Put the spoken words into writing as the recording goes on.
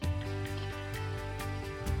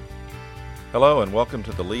Hello and welcome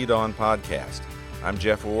to the Lead On Podcast. I'm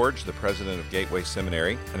Jeff Ward, the president of Gateway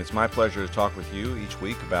Seminary, and it's my pleasure to talk with you each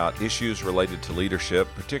week about issues related to leadership,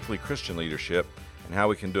 particularly Christian leadership, and how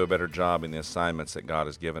we can do a better job in the assignments that God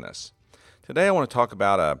has given us. Today I want to talk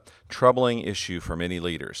about a troubling issue for many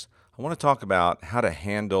leaders. I want to talk about how to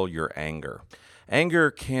handle your anger.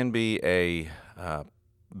 Anger can be a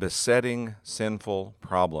besetting, sinful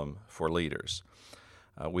problem for leaders.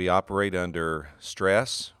 We operate under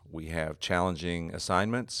stress. We have challenging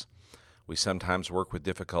assignments. We sometimes work with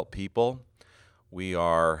difficult people. We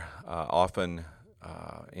are often,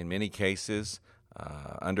 in many cases,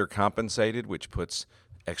 undercompensated, which puts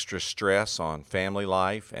extra stress on family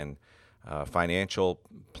life and financial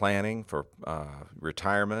planning for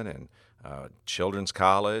retirement and children's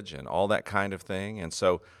college and all that kind of thing. And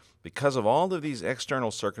so because of all of these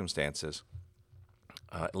external circumstances,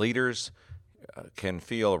 leaders can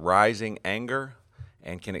feel rising anger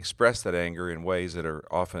and can express that anger in ways that are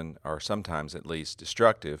often, or sometimes at least,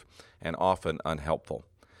 destructive and often unhelpful.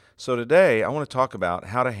 So today, I want to talk about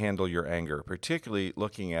how to handle your anger, particularly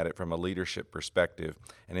looking at it from a leadership perspective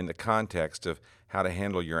and in the context of how to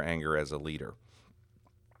handle your anger as a leader.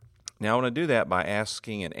 Now, I want to do that by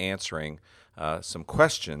asking and answering some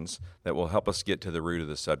questions that will help us get to the root of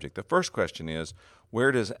the subject. The first question is,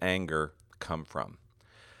 where does anger come from?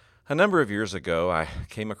 A number of years ago, I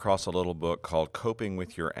came across a little book called Coping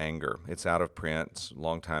with Your Anger. It's out of print, it's a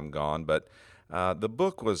long time gone, but the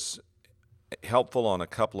book was helpful on a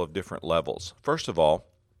couple of different levels. First of all,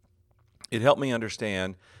 it helped me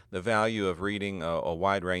understand the value of reading a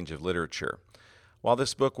wide range of literature. While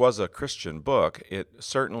this book was a Christian book, it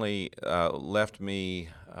certainly left me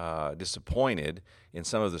disappointed in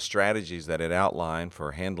some of the strategies that it outlined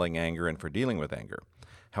for handling anger and for dealing with anger.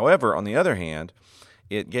 However, on the other hand,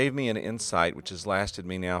 it gave me an insight, which has lasted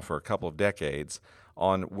me now for a couple of decades,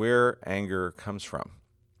 on where anger comes from.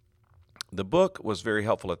 The book was very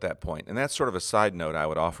helpful at that point, and that's sort of a side note I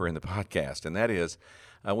would offer in the podcast, and that is,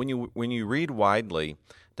 when you read widely,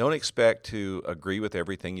 don't expect to agree with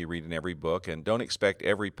everything you read in every book, and don't expect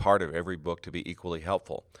every part of every book to be equally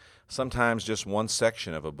helpful. Sometimes just one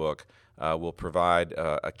section of a book will provide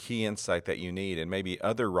a key insight that you need, and maybe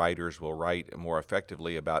other writers will write more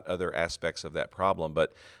effectively about other aspects of that problem.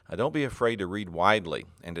 But don't be afraid to read widely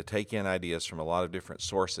and to take in ideas from a lot of different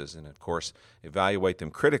sources, and of course, evaluate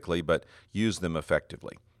them critically, but use them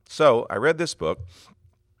effectively. So I read this book,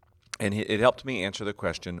 and it helped me answer the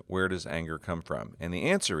question, where does anger come from? And the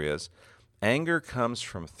answer is, anger comes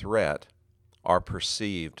from threat or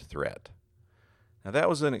perceived threat. Now, that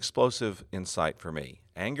was an explosive insight for me.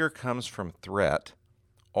 Anger comes from threat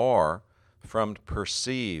or from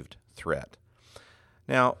perceived threat.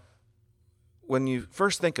 Now, when you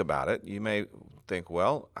first think about it, you may think,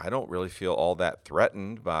 well, I don't really feel all that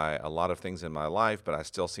threatened by a lot of things in my life, but I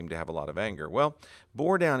still seem to have a lot of anger. Well,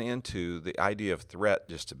 bore down into the idea of threat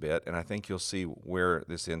just a bit, and I think you'll see where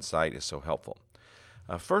this insight is so helpful.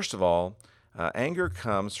 First of all, anger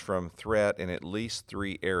comes from threat in at least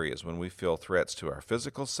three areas when we feel threats to our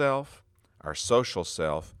physical self, our social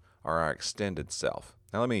self, or our extended self.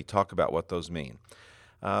 Now let me talk about what those mean.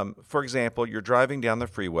 For example, you're driving down the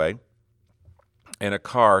freeway and a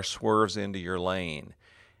car swerves into your lane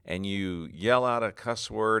and you yell out a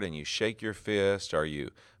cuss word and you shake your fist or you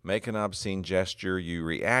make an obscene gesture. You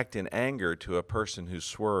react in anger to a person who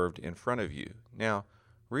swerved in front of you. Now,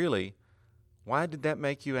 really, why did that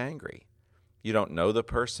make you angry? You don't know the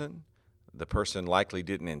person. The person likely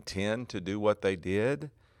didn't intend to do what they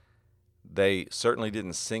did. They certainly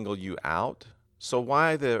didn't single you out. So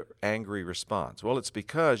why the angry response? Well, it's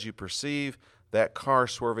because you perceive that car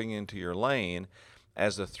swerving into your lane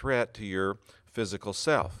as a threat to your physical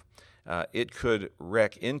self. It could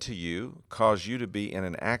wreck into you, cause you to be in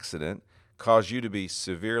an accident, cause you to be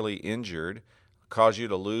severely injured, cause you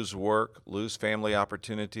to lose work, lose family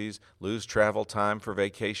opportunities, lose travel time for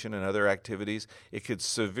vacation and other activities. It could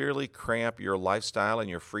severely cramp your lifestyle and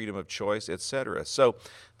your freedom of choice, etc. So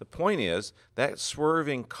the point is that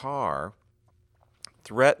swerving car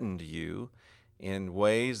threatened you in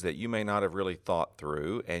ways that you may not have really thought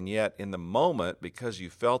through, and yet in the moment, because you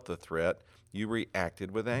felt the threat, you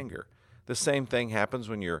reacted with anger. The same thing happens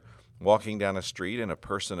when you're walking down a street and a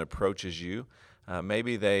person approaches you.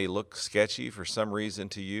 Maybe they look sketchy for some reason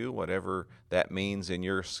to you, whatever that means in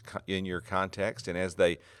your context. And as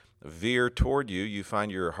they veer toward you, you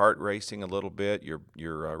find your heart racing a little bit,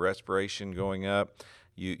 your respiration going up.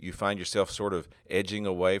 You find yourself sort of edging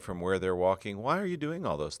away from where they're walking. Why are you doing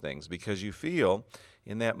all those things? Because you feel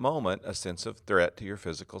in that moment a sense of threat to your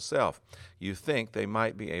physical self. You think they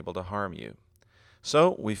might be able to harm you.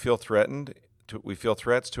 So we feel threatened we feel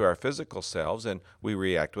threats to our physical selves, and we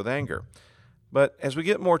react with anger. But as we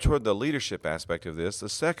get more toward the leadership aspect of this, the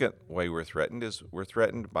second way we're threatened is we're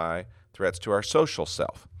threatened by threats to our social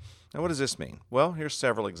self. Now, what does this mean? Well, here's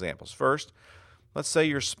several examples. First, let's say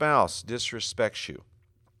your spouse disrespects you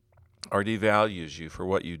or devalues you for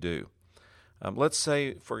what you do. Let's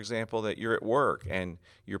say, for example, that you're at work and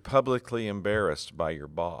you're publicly embarrassed by your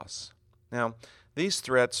boss. Now, these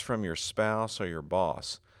threats from your spouse or your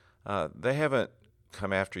boss, they haven't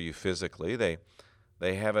come after you physically.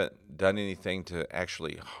 They haven't done anything to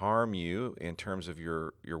actually harm you in terms of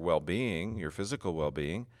your well-being, your physical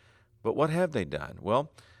well-being. But what have they done?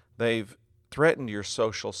 Well, they've threatened your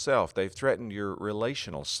social self. They've threatened your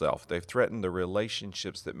relational self. They've threatened the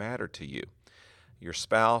relationships that matter to you. Your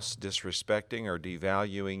spouse disrespecting or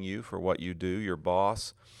devaluing you for what you do, your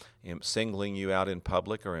boss singling you out in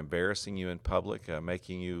public or embarrassing you in public,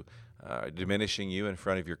 diminishing you in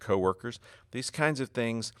front of your coworkers. These kinds of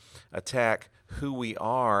things attack who we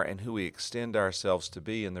are and who we extend ourselves to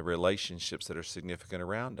be in the relationships that are significant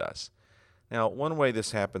around us. Now, one way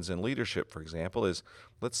this happens in leadership, for example, is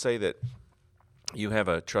let's say that you have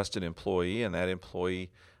a trusted employee and that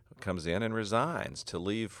employee comes in and resigns to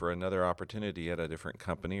leave for another opportunity at a different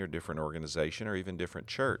company or different organization or even different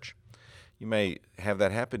church. You may have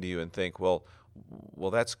that happen to you and think, well,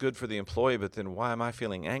 that's good for the employee, but then why am I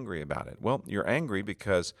feeling angry about it? Well, you're angry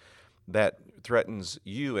because that threatens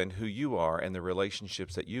you and who you are and the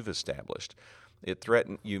relationships that you've established.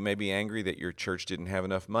 You may be angry that your church didn't have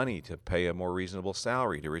enough money to pay a more reasonable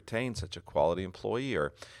salary to retain such a quality employee,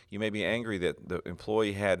 or you may be angry that the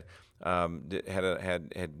employee had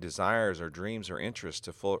desires or dreams or interests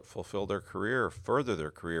to fulfill their career or further their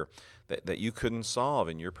career that you couldn't solve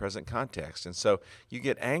in your present context. And so you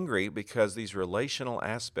get angry because these relational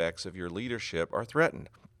aspects of your leadership are threatened.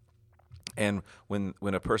 And when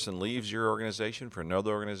a person leaves your organization for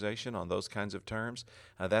another organization on those kinds of terms,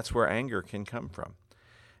 that's where anger can come from.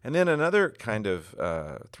 And then another kind of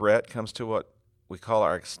threat comes to what we call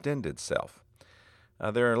our extended self.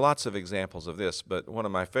 There are lots of examples of this, but one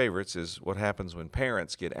of my favorites is what happens when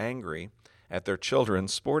parents get angry at their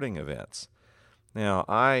children's sporting events. Now,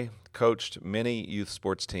 I coached many youth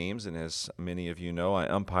sports teams, and as many of you know, I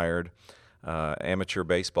umpired amateur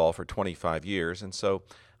baseball for 25 years, and so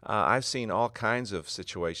I've seen all kinds of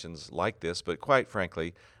situations like this, but quite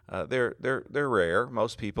frankly, they're rare.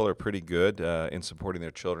 Most people are pretty good in supporting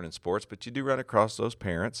their children in sports, but you do run across those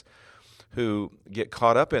parents who get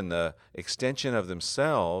caught up in the extension of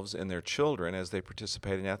themselves and their children as they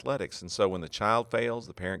participate in athletics. And so when the child fails,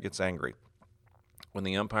 the parent gets angry. When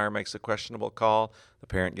the umpire makes a questionable call, the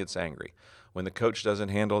parent gets angry. When the coach doesn't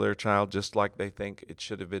handle their child just like they think it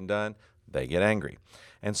should have been done, they get angry.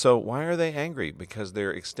 And so why are they angry? Because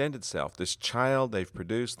their extended self, this child they've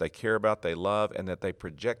produced, they care about, they love, and that they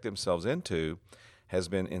project themselves into, has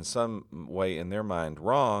been in some way in their mind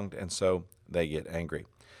wronged, and so they get angry.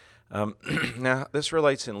 Now, this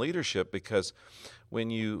relates in leadership because when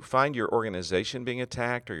you find your organization being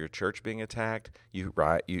attacked or your church being attacked, you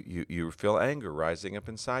feel anger rising up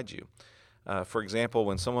inside you. For example,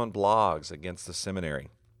 when someone blogs against the seminary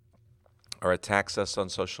or attacks us on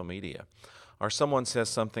social media, or someone says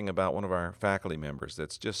something about one of our faculty members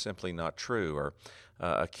that's just simply not true, or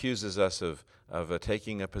accuses us of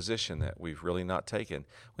taking a position that we've really not taken.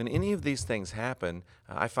 When any of these things happen,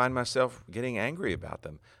 I find myself getting angry about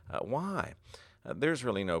them. Why? There's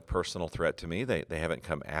really no personal threat to me. They haven't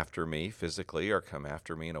come after me physically or come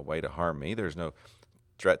after me in a way to harm me. There's no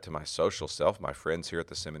threat to my social self. My friends here at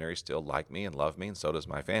the seminary still like me and love me, and so does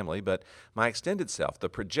my family. But my extended self, the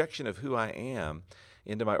projection of who I am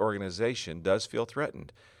into my organization, does feel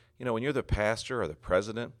threatened. You know, when you're the pastor or the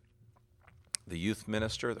president, the youth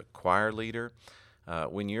minister, the choir leader,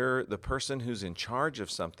 when you're the person who's in charge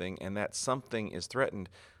of something and that something is threatened,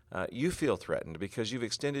 you feel threatened because you've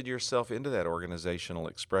extended yourself into that organizational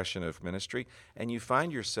expression of ministry, and you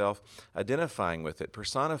find yourself identifying with it,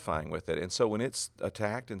 personifying with it. And so when it's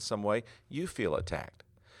attacked in some way, you feel attacked.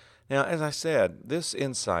 Now, as I said, this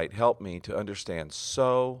insight helped me to understand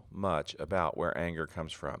so much about where anger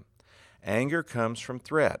comes from. Anger comes from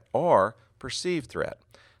threat or perceived threat.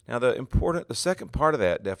 Now, the second part of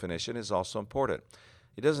that definition is also important.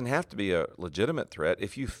 It doesn't have to be a legitimate threat.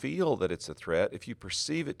 If you feel that it's a threat, if you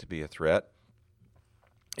perceive it to be a threat,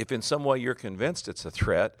 if in some way you're convinced it's a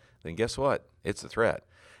threat, then guess what? It's a threat.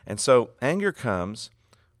 And so anger comes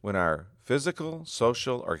when our physical,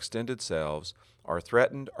 social, or extended selves are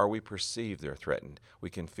threatened or we perceive they're threatened. We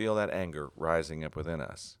can feel that anger rising up within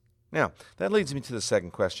us. Now, that leads me to the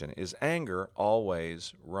second question. Is anger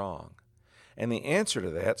always wrong? And the answer to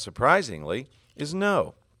that, surprisingly, is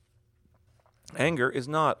no. Anger is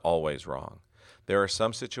not always wrong. There are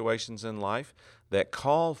some situations in life that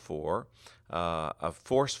call for a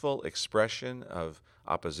forceful expression of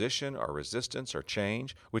opposition or resistance or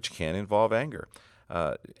change, which can involve anger.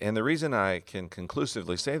 And the reason I can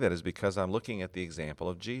conclusively say that is because I'm looking at the example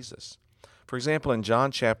of Jesus. For example, in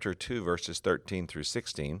John chapter 2, verses 13 through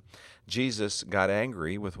 16, Jesus got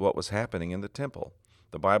angry with what was happening in the temple.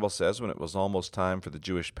 The Bible says when it was almost time for the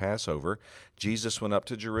Jewish Passover, Jesus went up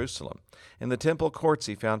to Jerusalem. In the temple courts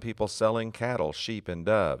he found people selling cattle, sheep, and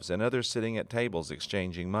doves, and others sitting at tables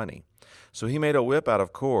exchanging money. So he made a whip out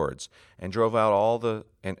of cords and drove all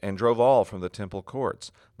from the temple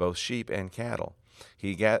courts, both sheep and cattle.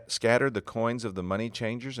 He scattered the coins of the money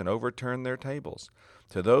changers and overturned their tables.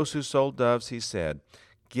 To those who sold doves he said,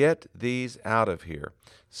 "Get these out of here.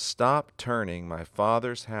 Stop turning my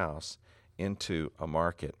Father's house into a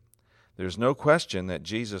market." There's no question that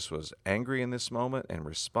Jesus was angry in this moment and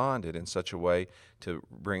responded in such a way to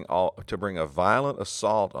bring a violent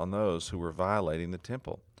assault on those who were violating the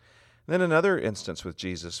temple. Then another instance with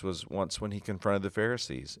Jesus was once when he confronted the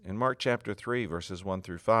Pharisees. In Mark chapter 3, verses 1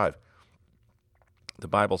 through 5, the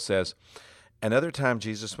Bible says, "Another time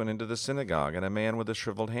Jesus went into the synagogue, and a man with a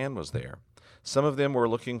shriveled hand was there. Some of them were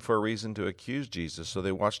looking for a reason to accuse Jesus, so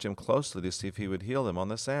they watched him closely to see if he would heal them on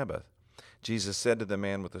the Sabbath. Jesus said to the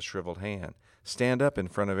man with the shriveled hand, 'Stand up in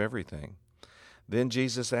front of everything.' Then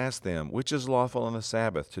Jesus asked them, 'Which is lawful on the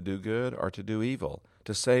Sabbath, to do good or to do evil,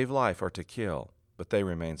 to save life or to kill?' But they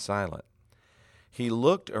remained silent. He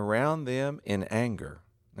looked around them in anger."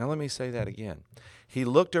 Now let me say that again. He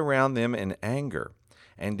looked around them in anger,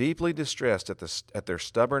 and deeply distressed at their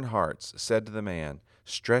stubborn hearts, said to the man,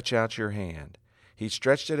 "Stretch out your hand." He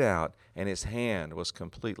stretched it out, and his hand was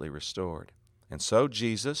completely restored. And so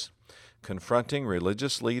Jesus, confronting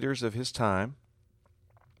religious leaders of his time,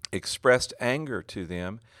 expressed anger to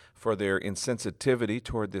them for their insensitivity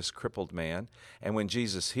toward this crippled man. And when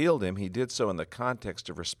Jesus healed him, he did so in the context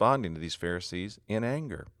of responding to these Pharisees in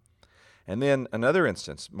anger. And then another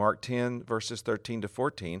instance, Mark 10, verses 13 to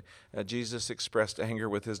 14, Jesus expressed anger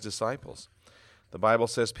with his disciples. The Bible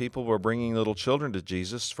says people were bringing little children to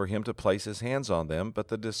Jesus for him to place his hands on them, but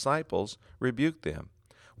the disciples rebuked them.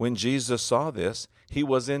 When Jesus saw this, he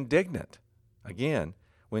was indignant. Again,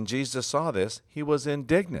 when Jesus saw this, he was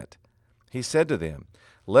indignant. He said to them,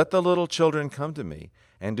 "Let the little children come to me,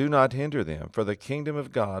 and do not hinder them, for the kingdom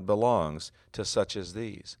of God belongs to such as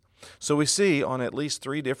these." So we see on at least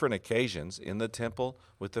 3 different occasions in the temple,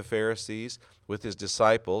 with the Pharisees, with his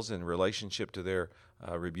disciples in relationship to their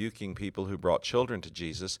rebuking people who brought children to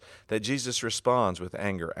Jesus, that Jesus responds with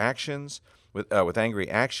angry actions,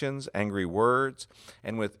 angry words,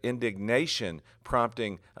 and with indignation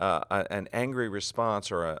prompting an angry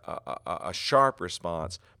response or a sharp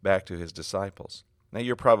response back to his disciples. Now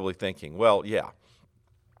you're probably thinking, well, yeah,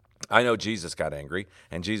 I know Jesus got angry,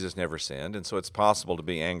 and Jesus never sinned, and so it's possible to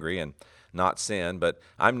be angry and not sin, but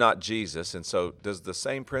I'm not Jesus, and so does the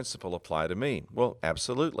same principle apply to me? Well,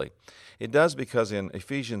 absolutely. It does, because in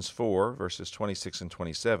Ephesians 4, verses 26 and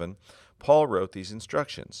 27, Paul wrote these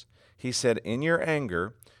instructions. He said, "In your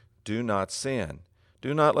anger, do not sin.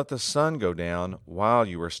 Do not let the sun go down while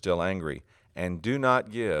you are still angry, and do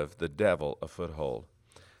not give the devil a foothold."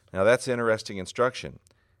 Now that's interesting instruction.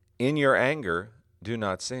 In your anger, do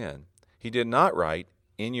not sin. He did not write,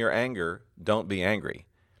 "In your anger, don't be angry."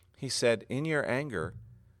 He said, "In your anger,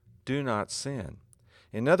 do not sin."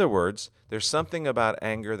 In other words, there's something about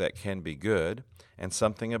anger that can be good and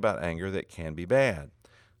something about anger that can be bad.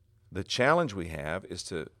 The challenge we have is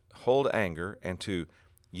to hold anger and to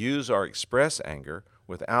use or express anger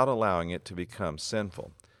without allowing it to become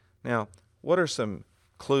sinful. Now, what are some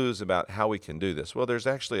clues about how we can do this? Well, there's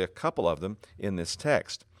actually a couple of them in this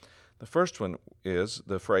text. The first one is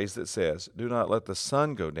the phrase that says, "Do not let the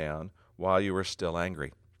sun go down while you are still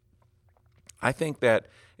angry." I think that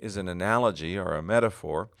is an analogy or a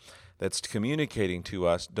metaphor that's communicating to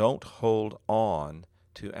us, don't hold on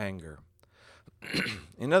to anger.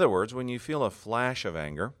 In other words, when you feel a flash of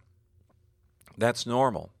anger, that's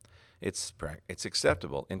normal. It's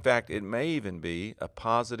acceptable. In fact, it may even be a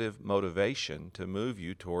positive motivation to move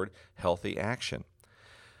you toward healthy action.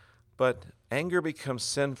 But anger becomes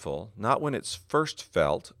sinful not when it's first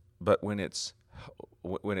felt, but when it's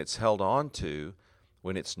held on to,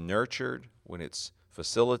 when it's nurtured, when it's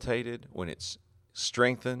facilitated, when it's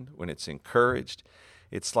strengthened, when it's encouraged.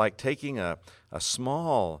 It's like taking a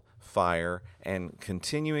small fire and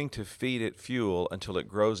continuing to feed it fuel until it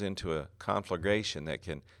grows into a conflagration that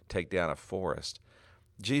can take down a forest.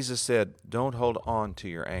 Jesus said, don't hold on to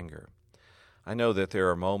your anger. I know that there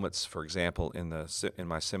are moments, for example, in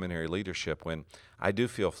my seminary leadership when I do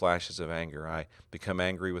feel flashes of anger. I become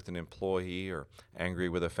angry with an employee or angry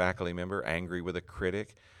with a faculty member, angry with a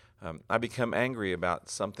critic. I become angry about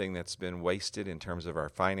something that's been wasted in terms of our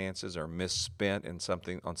finances or misspent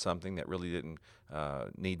on something that really didn't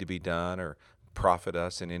need to be done or profit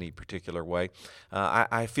us in any particular way.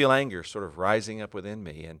 I feel anger sort of rising up within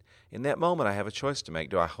me, and in that moment I have a choice to make.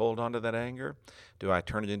 Do I hold on to that anger? Do I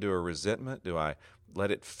turn it into a resentment? Do I let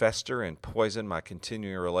it fester and poison my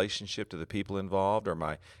continuing relationship to the people involved, or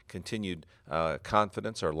my continued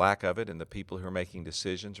confidence or lack of it in the people who are making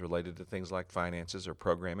decisions related to things like finances or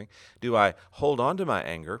programming? Do I hold on to my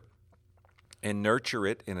anger and nurture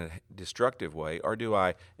it in a destructive way, or do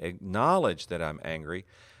I acknowledge that I'm angry,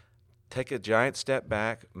 take a giant step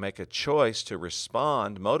back, make a choice to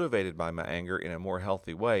respond motivated by my anger in a more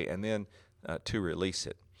healthy way, and then to release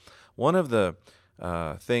it? One of the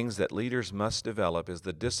things that leaders must develop is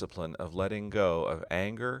the discipline of letting go of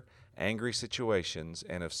anger, angry situations,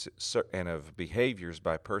 and of behaviors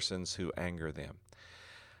by persons who anger them.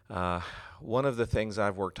 One of the things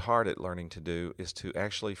I've worked hard at learning to do is to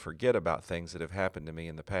actually forget about things that have happened to me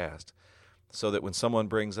in the past, so that when someone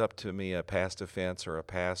brings up to me a past offense or a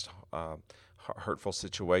past hurtful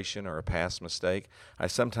situation or a past mistake, I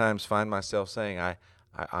sometimes find myself saying, I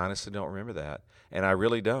honestly don't remember that, and I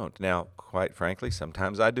really don't. Now, quite frankly,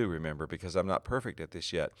 sometimes I do remember because I'm not perfect at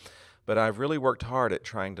this yet. But I've really worked hard at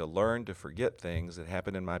trying to learn to forget things that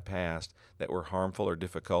happened in my past that were harmful or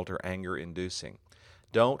difficult or anger-inducing.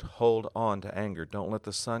 Don't hold on to anger. Don't let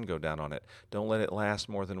the sun go down on it. Don't let it last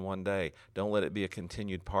more than one day. Don't let it be a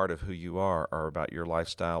continued part of who you are or about your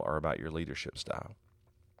lifestyle or about your leadership style.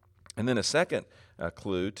 And then a second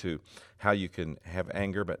clue to how you can have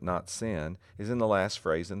anger but not sin is in the last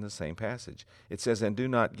phrase in the same passage. It says, "And do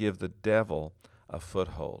not give the devil a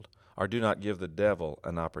foothold," or do not give the devil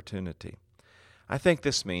an opportunity. I think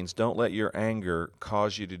this means don't let your anger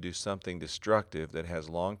cause you to do something destructive that has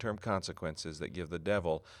long-term consequences that give the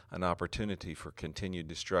devil an opportunity for continued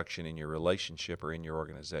destruction in your relationship or in your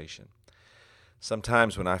organization.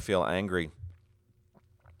 Sometimes when I feel angry,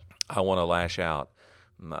 I want to lash out.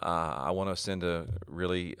 I want to send a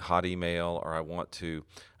really hot email, or I want to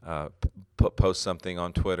post something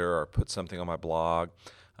on Twitter or put something on my blog.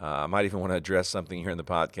 I might even want to address something here in the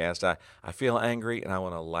podcast. I feel angry and I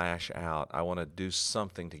want to lash out. I want to do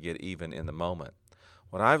something to get even in the moment.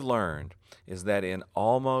 What I've learned is that in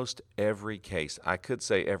almost every case, I could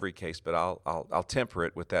say every case, but I'll temper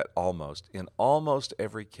it with that almost. In almost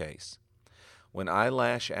every case, when I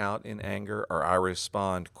lash out in anger or I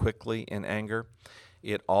respond quickly in anger,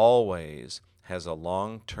 it always has a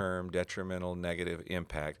long-term detrimental negative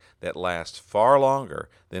impact that lasts far longer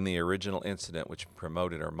than the original incident which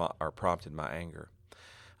promoted or prompted my anger.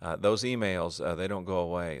 Those emails, they don't go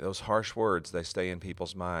away. Those harsh words, they stay in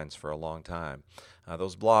people's minds for a long time.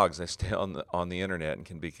 Those blogs, they stay on the internet and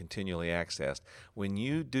can be continually accessed. When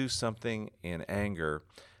you do something in anger,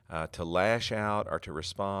 to lash out or to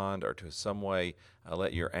respond or to some way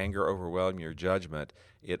let your anger overwhelm your judgment,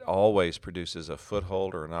 it always produces a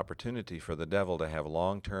foothold or an opportunity for the devil to have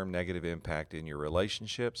long-term negative impact in your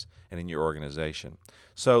relationships and in your organization.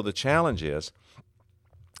 So the challenge is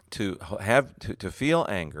to feel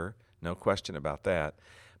anger, no question about that,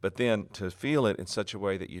 but then to feel it in such a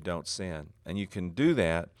way that you don't sin. And you can do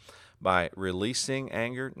that by releasing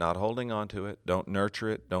anger, not holding on to it. Don't nurture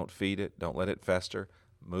it, don't feed it, don't let it fester.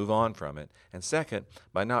 Move on from it. And second,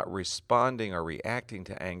 by not responding or reacting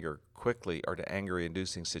to anger quickly or to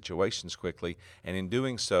anger-inducing situations quickly, and in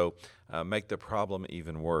doing so, make the problem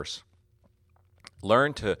even worse.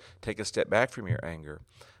 Learn to take a step back from your anger.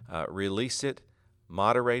 Release it,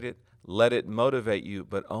 moderate it, let it motivate you,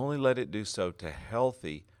 but only let it do so to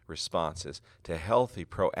healthy responses, to healthy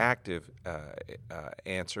proactive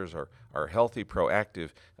answers or healthy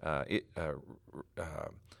proactive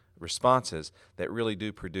responses that really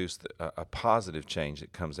do produce a positive change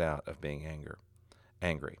that comes out of being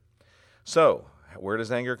angry. So, where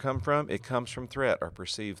does anger come from? It comes from threat or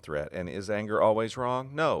perceived threat. And is anger always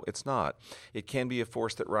wrong? No, it's not. It can be a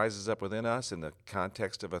force that rises up within us in the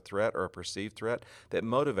context of a threat or a perceived threat that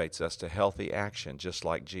motivates us to healthy action, just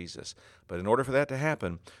like Jesus. But in order for that to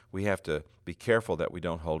happen, we have to be careful that we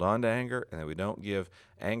don't hold on to anger and that we don't give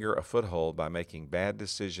anger a foothold by making bad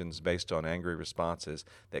decisions based on angry responses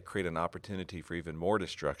that create an opportunity for even more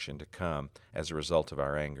destruction to come as a result of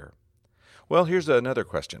our anger. Well, here's another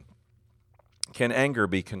question. Can anger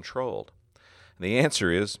be controlled? The answer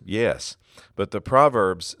is yes, but the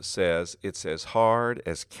Proverbs says it's as hard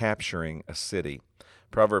as capturing a city.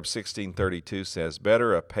 Proverbs 16:32 says,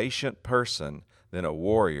 "Better a patient person than a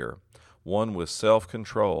warrior. one with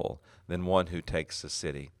self-control than one who takes a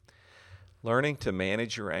city. Learning to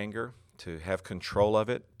manage your anger, to have control of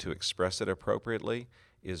it, to express it appropriately,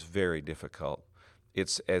 is very difficult.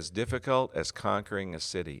 It's as difficult as conquering a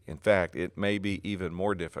city. In fact, it may be even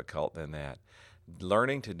more difficult than that.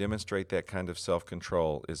 Learning to demonstrate that kind of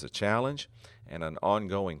self-control is a challenge and an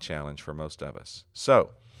ongoing challenge for most of us.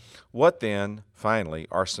 So, what then, finally,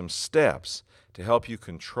 are some steps to help you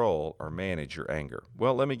control or manage your anger?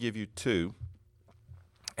 Well, let me give you two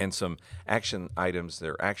and some action items,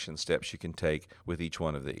 there are action steps you can take with each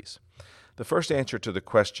one of these. The first answer to the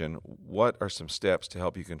question, what are some steps to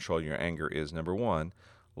help you control your anger, is number one,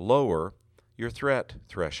 lower your threat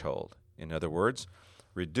threshold. In other words,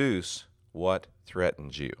 reduce what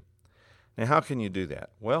threatens you. Now, how can you do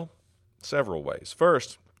that? Well, several ways.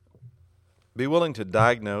 First, be willing to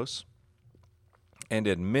diagnose and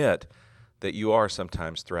admit that you are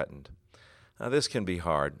sometimes threatened. Now, this can be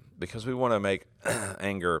hard because we want to make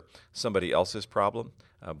anger somebody else's problem,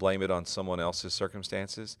 blame it on someone else's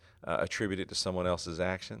circumstances, attribute it to someone else's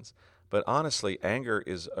actions. But honestly, anger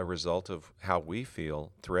is a result of how we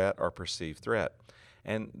feel threat or perceived threat.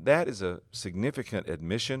 And that is a significant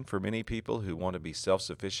admission for many people who want to be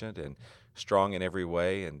self-sufficient and strong in every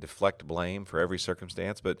way and deflect blame for every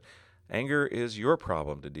circumstance. But anger is your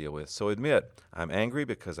problem to deal with. So admit, I'm angry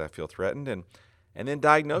because I feel threatened, and then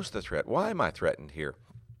diagnose the threat. Why am I threatened here?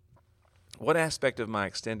 What aspect of my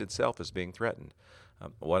extended self is being threatened?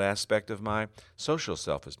 What aspect of my social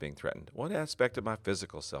self is being threatened? What aspect of my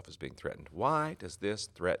physical self is being threatened? Why does this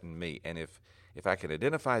threaten me? And if I can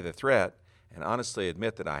identify the threat and honestly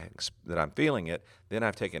admit that I'm feeling it, then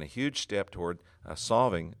I've taken a huge step toward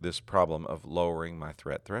solving this problem of lowering my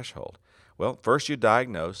threat threshold. Well, first you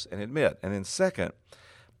diagnose and admit, and then second,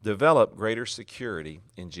 develop greater security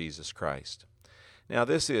in Jesus Christ. Now,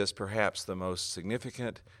 this is perhaps the most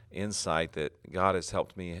significant insight that God has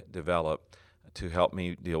helped me develop to help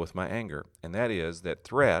me deal with my anger, and that is that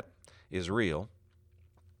threat is real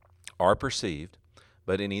or perceived,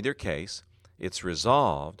 but in either case, it's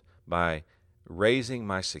resolved by raising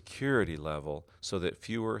my security level so that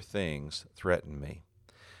fewer things threaten me.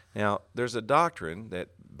 Now, there's a doctrine that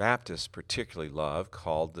Baptists particularly love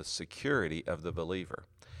called the security of the believer.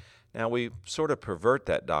 Now, we sort of pervert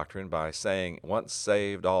that doctrine by saying, once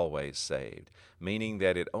saved, always saved, meaning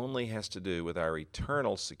that it only has to do with our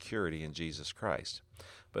eternal security in Jesus Christ.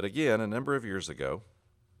 But again, a number of years ago,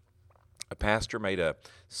 a pastor made a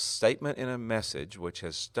statement in a message which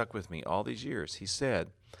has stuck with me all these years. He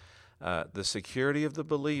said, the security of the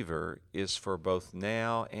believer is for both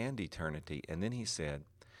now and eternity. And then he said,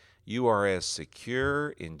 you are as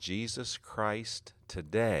secure in Jesus Christ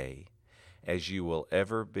today as you will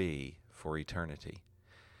ever be for eternity.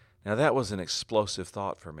 Now, that was an explosive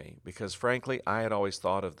thought for me because, frankly, I had always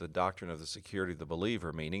thought of the doctrine of the security of the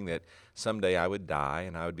believer, meaning that someday I would die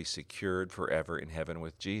and I would be secured forever in heaven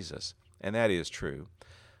with Jesus. And that is true.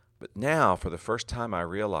 But now, for the first time, I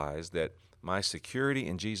realized that my security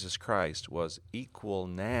in Jesus Christ was equal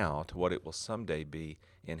now to what it will someday be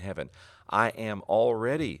in heaven. I am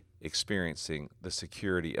already experiencing the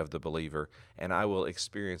security of the believer, and I will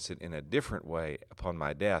experience it in a different way upon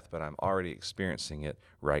my death, but I'm already experiencing it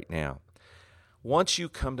right now. Once you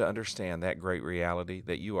come to understand that great reality,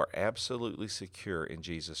 that you are absolutely secure in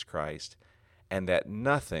Jesus Christ, and that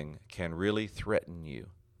nothing can really threaten you.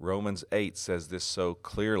 Romans 8 says this so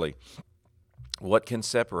clearly. What can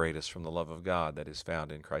separate us from the love of God that is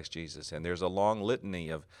found in Christ Jesus? And there's a long litany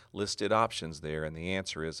of listed options there, and the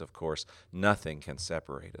answer is, of course, nothing can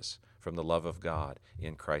separate us from the love of God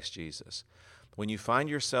in Christ Jesus. When you find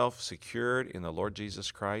yourself secured in the Lord Jesus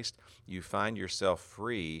Christ, you find yourself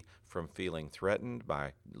free from feeling threatened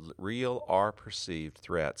by real or perceived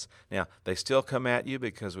threats. Now, they still come at you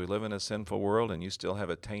because we live in a sinful world and you still have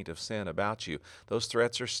a taint of sin about you. Those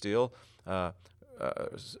threats are still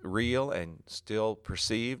real and still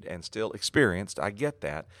perceived and still experienced. I get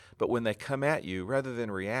that. But when they come at you, rather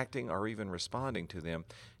than reacting or even responding to them,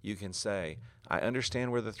 you can say, I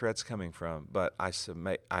understand where the threat's coming from, but I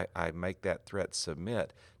make that threat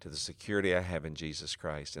submit to the security I have in Jesus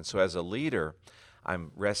Christ. And so as a leader,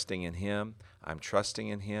 I'm resting in Him, I'm trusting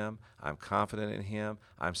in Him, I'm confident in Him,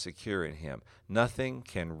 I'm secure in Him. Nothing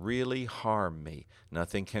can really harm me.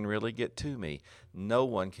 Nothing can really get to me. No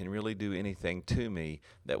one can really do anything to me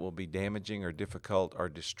that will be damaging or difficult or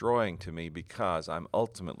destroying to me because I'm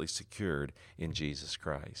ultimately secured in Jesus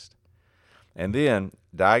Christ. And then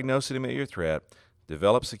diagnose and admit your threat,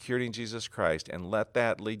 develop security in Jesus Christ, and let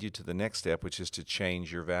that lead you to the next step, which is to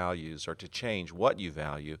change your values or to change what you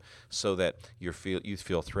value so that you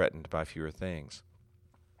feel threatened by fewer things.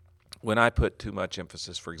 When I put too much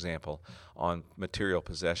emphasis, for example, on material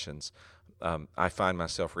possessions, I find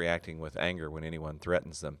myself reacting with anger when anyone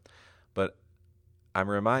threatens them. But I'm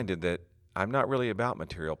reminded that I'm not really about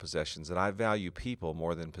material possessions, that I value people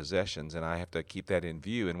more than possessions, and I have to keep that in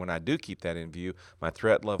view. And when I do keep that in view, my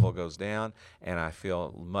threat level goes down, and I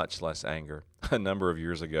feel much less anger. A number of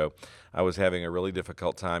years ago, I was having a really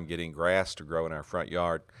difficult time getting grass to grow in our front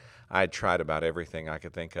yard. I had tried about everything I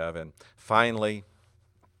could think of, and finally,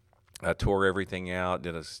 I tore everything out,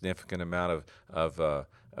 did a significant amount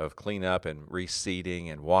of cleanup and reseeding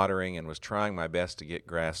and watering, and was trying my best to get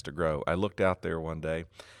grass to grow. I looked out there one day,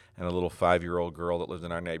 and a little 5-year-old girl that lived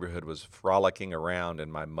in our neighborhood was frolicking around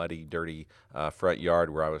in my muddy, dirty front yard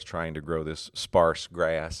where I was trying to grow this sparse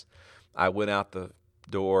grass. I went out the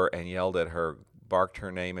door and yelled at her, barked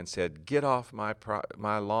her name, and said, "Get off my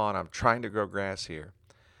lawn. I'm trying to grow grass here."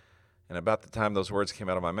 And about the time those words came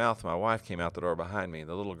out of my mouth, my wife came out the door behind me.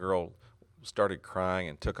 The little girl started crying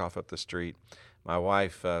and took off up the street. My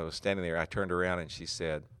wife was standing there. I turned around and she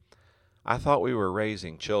said, "I thought we were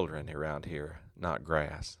raising children around here, not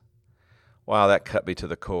grass." Wow, that cut me to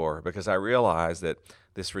the core, because I realized that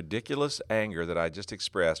this ridiculous anger that I just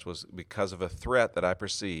expressed was because of a threat that I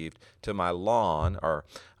perceived to my lawn, or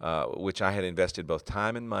which I had invested both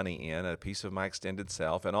time and money in, a piece of my extended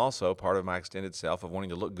self, and also part of my extended self of wanting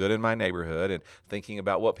to look good in my neighborhood and thinking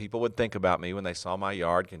about what people would think about me when they saw my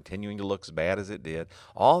yard continuing to look as bad as it did.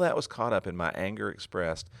 All that was caught up in my anger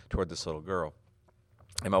expressed toward this little girl.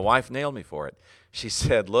 And my wife nailed me for it. She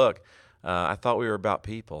said, "Look, I thought we were about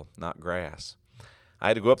people, not grass." I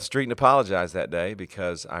had to go up the street and apologize that day,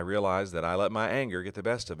 because I realized that I let my anger get the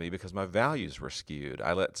best of me because my values were skewed.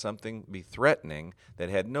 I let something be threatening that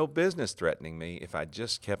had no business threatening me if I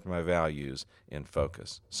just kept my values in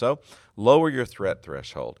focus. So lower your threat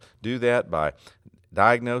threshold. Do that by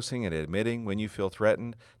diagnosing and admitting when you feel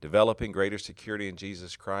threatened, developing greater security in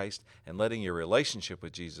Jesus Christ, and letting your relationship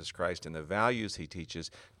with Jesus Christ and the values he teaches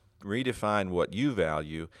redefine what you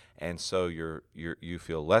value, and so you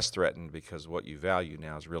feel less threatened, because what you value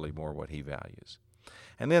now is really more what he values.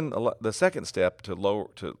 And then the second step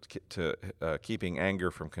to keeping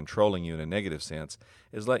anger from controlling you in a negative sense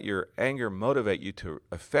is let your anger motivate you to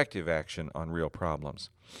effective action on real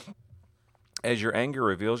problems. As your anger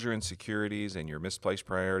reveals your insecurities and your misplaced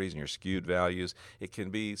priorities and your skewed values, it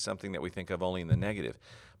can be something that we think of only in the negative.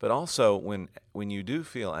 But also, when you do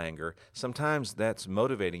feel anger, sometimes that's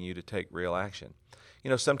motivating you to take real action.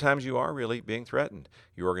 Sometimes you are really being threatened.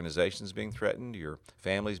 Your organization's being threatened. Your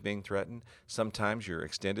family's being threatened. Sometimes your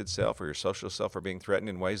extended self or your social self are being threatened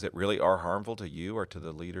in ways that really are harmful to you or to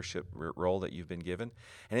the leadership role that you've been given.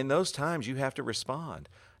 And in those times, you have to respond.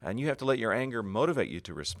 And you have to let your anger motivate you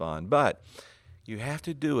to respond. But you have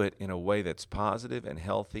to do it in a way that's positive and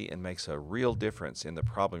healthy and makes a real difference in the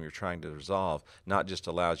problem you're trying to resolve, not just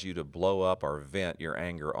allows you to blow up or vent your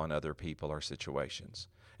anger on other people or situations.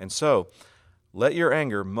 And so, let your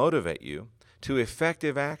anger motivate you to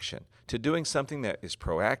effective action, to doing something that is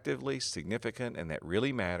proactively significant and that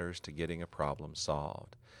really matters to getting a problem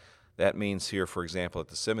solved. That means here, for example, at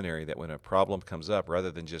the seminary, that when a problem comes up, rather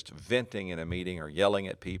than just venting in a meeting or yelling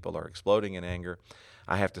at people or exploding in anger,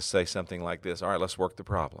 I have to say something like this: all right, let's work the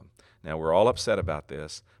problem. Now, we're all upset about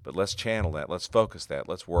this, but let's channel that, let's focus that,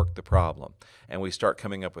 let's work the problem. And we start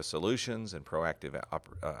coming up with solutions and proactive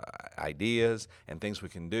ideas and things we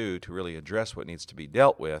can do to really address what needs to be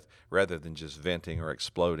dealt with, rather than just venting or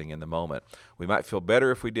exploding in the moment. We might feel better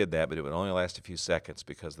if we did that, but it would only last a few seconds,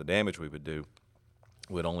 because the damage we would do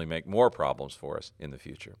would only make more problems for us in the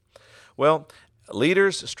future. Well,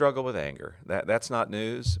 leaders struggle with anger. That's not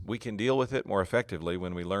news. We can deal with it more effectively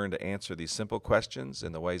when we learn to answer these simple questions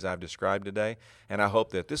in the ways I've described today. And I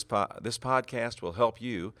hope that this podcast will help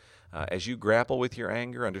you as you grapple with your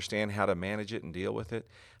anger, understand how to manage it and deal with it.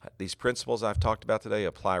 These principles I've talked about today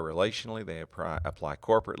apply relationally, they apply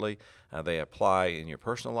corporately, they apply in your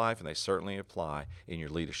personal life, and they certainly apply in your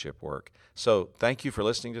leadership work. So thank you for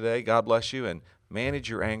listening today. God bless you, and manage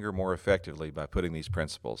your anger more effectively by putting these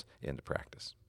principles into practice.